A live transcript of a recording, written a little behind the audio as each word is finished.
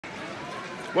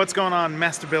What's going on,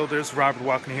 Master Builders? Robert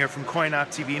Walken here from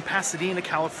CoinOpTV in Pasadena,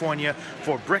 California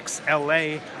for Bricks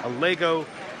LA, a Lego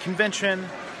convention,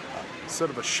 sort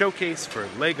of a showcase for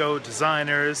Lego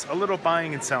designers, a little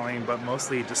buying and selling, but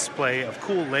mostly a display of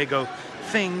cool Lego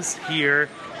things here.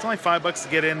 It's only $5 to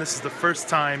get in. This is the first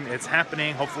time it's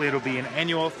happening. Hopefully it'll be an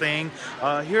annual thing.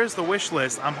 Here's the wish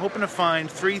list. I'm hoping to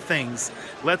find 3 things.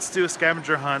 Let's do a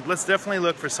scavenger hunt. Let's definitely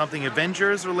look for something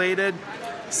Avengers related,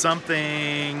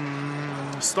 something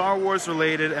Star Wars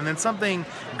related, and then something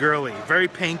girly. Very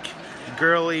pink,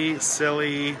 girly,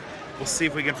 silly. We'll see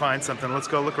if we can find something. Let's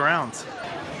go look around.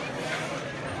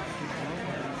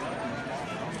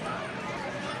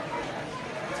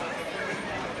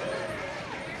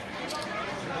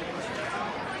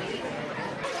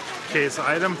 Okay, so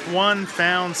item 1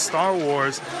 found Star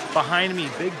Wars. Behind me,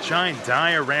 big giant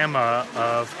diorama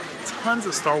of tons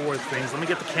of Star Wars things. Let me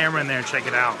get the camera in there and check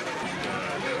it out.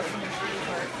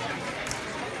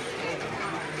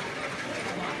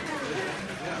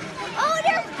 Oh,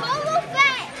 there's Boba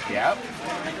Fett! Yep.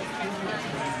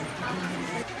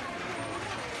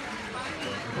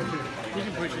 You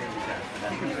can push it.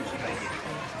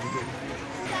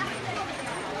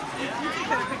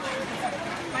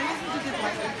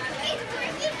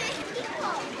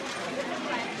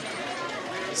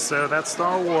 So that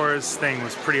Star Wars thing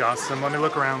was pretty awesome. Let me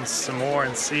look around some more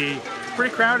and see. It's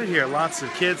pretty crowded here. Lots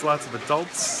of kids, lots of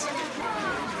adults.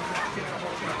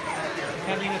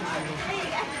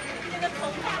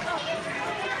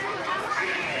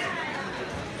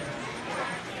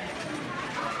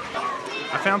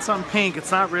 I found something pink.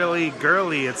 It's not really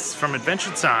girly. It's from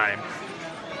Adventure Time.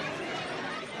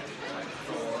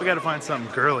 We gotta find something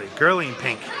girly. Girly and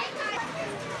pink.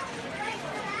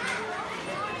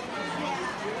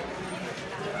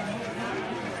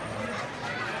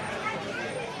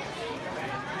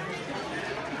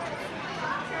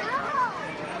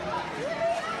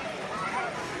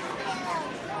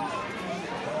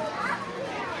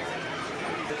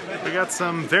 We got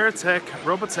some Veritech,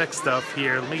 Robotech stuff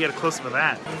here. Let me get a close-up of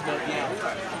that.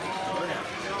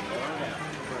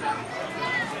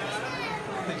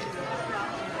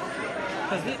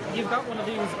 You've got one of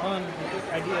these on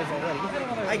ideas already.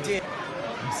 I did.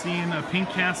 I'm seeing a pink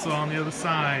castle on the other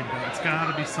side, but it's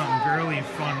gotta be something girly and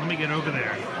fun. Let me get over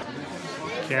there.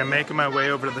 Okay, I'm making my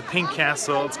way over to the pink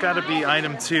castle. It's gotta be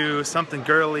item 2, something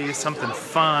girly, something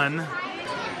fun.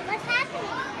 What's happening?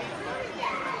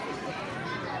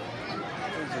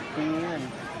 There's a queen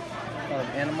and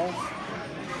animals.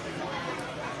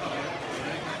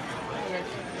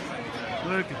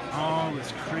 Look at all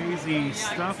this crazy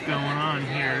stuff going on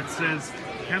here. It says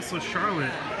Castle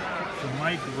Charlotte for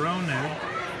Mike Ronan.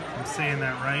 I'm saying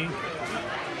that right.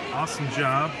 Awesome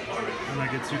job. I'm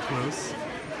not get too close.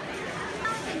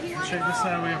 Check this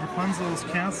out. We have Rapunzel's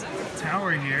castle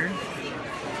tower here.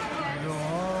 We go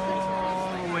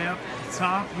all the way up the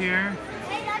top here.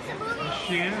 Hey, that's a movie. There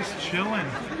she is, chilling.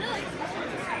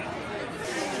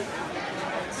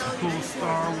 Some cool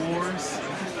Star Wars.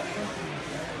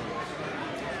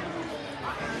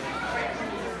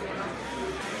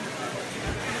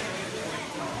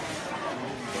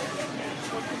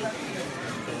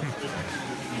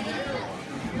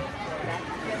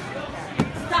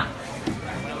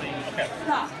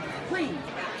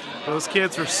 Those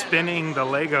kids were spinning the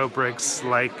Lego bricks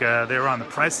like they were on The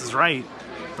Price is Right,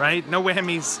 right? No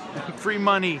whammies, free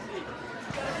money.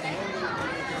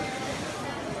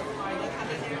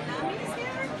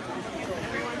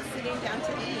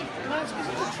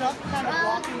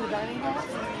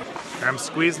 I'm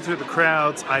squeezing through the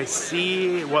crowds. I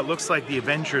see what looks like the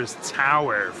Avengers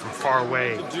Tower from far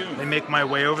away. Let me make my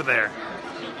way over there.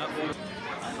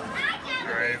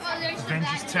 Alright,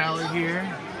 Avengers Tower here.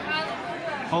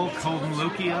 Hulk holding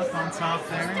Loki up on top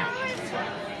there.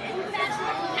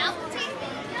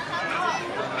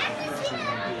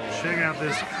 Check out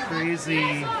this crazy,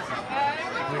 we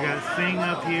got a thing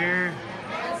up here.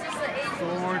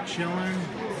 Thor chilling.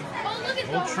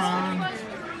 Ultron.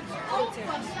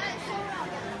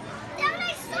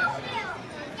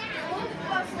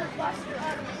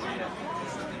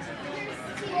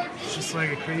 It's just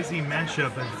like a crazy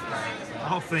mashup of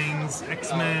all things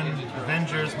X-Men,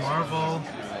 Avengers, Marvel.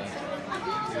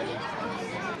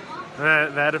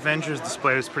 That Avengers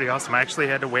display was pretty awesome. I actually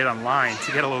had to wait online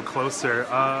to get a little closer.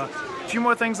 A few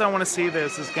more things I want to see.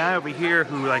 There's this guy over here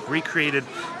who like recreated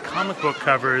comic book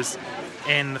covers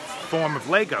in the form of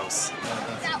Legos.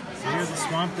 So here's the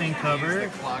Swamp Thing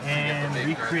cover and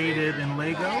recreated in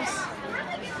Legos.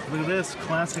 Look at this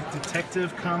classic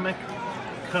detective comic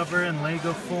cover in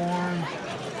Lego form.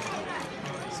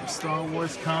 Some Star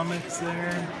Wars comics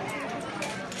there.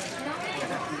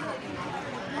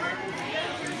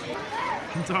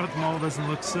 Darth Maul doesn't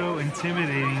look so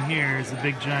intimidating here. It's a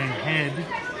big giant head.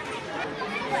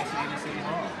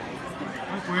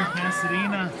 Look, we're in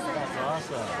Pasadena. That's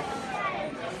awesome.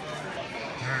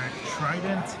 Alright,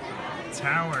 Trident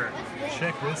Tower.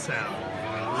 Check this out.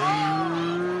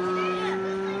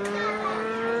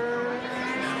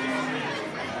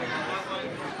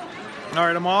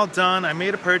 Alright, I'm all done. I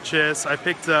made a purchase. I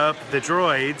picked up the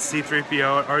droids,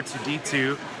 C-3PO,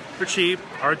 R2-D2, for cheap.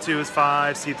 R2 is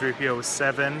 5, C-3PO is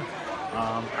 7.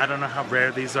 I don't know how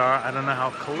rare these are. I don't know how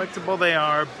collectible they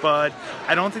are, but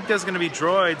I don't think there's going to be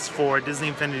droids for Disney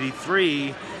Infinity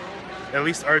 3. At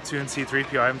least R2 and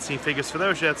C-3PO. I haven't seen figures for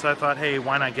those yet, so I thought, hey,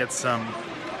 why not get some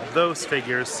of those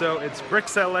figures? So it's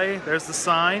Bricks LA. There's the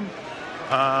sign.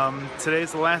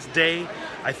 Today's the last day.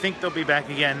 I think they'll be back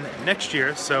again next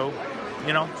year, so,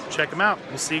 you know, check them out.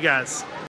 We'll see you guys.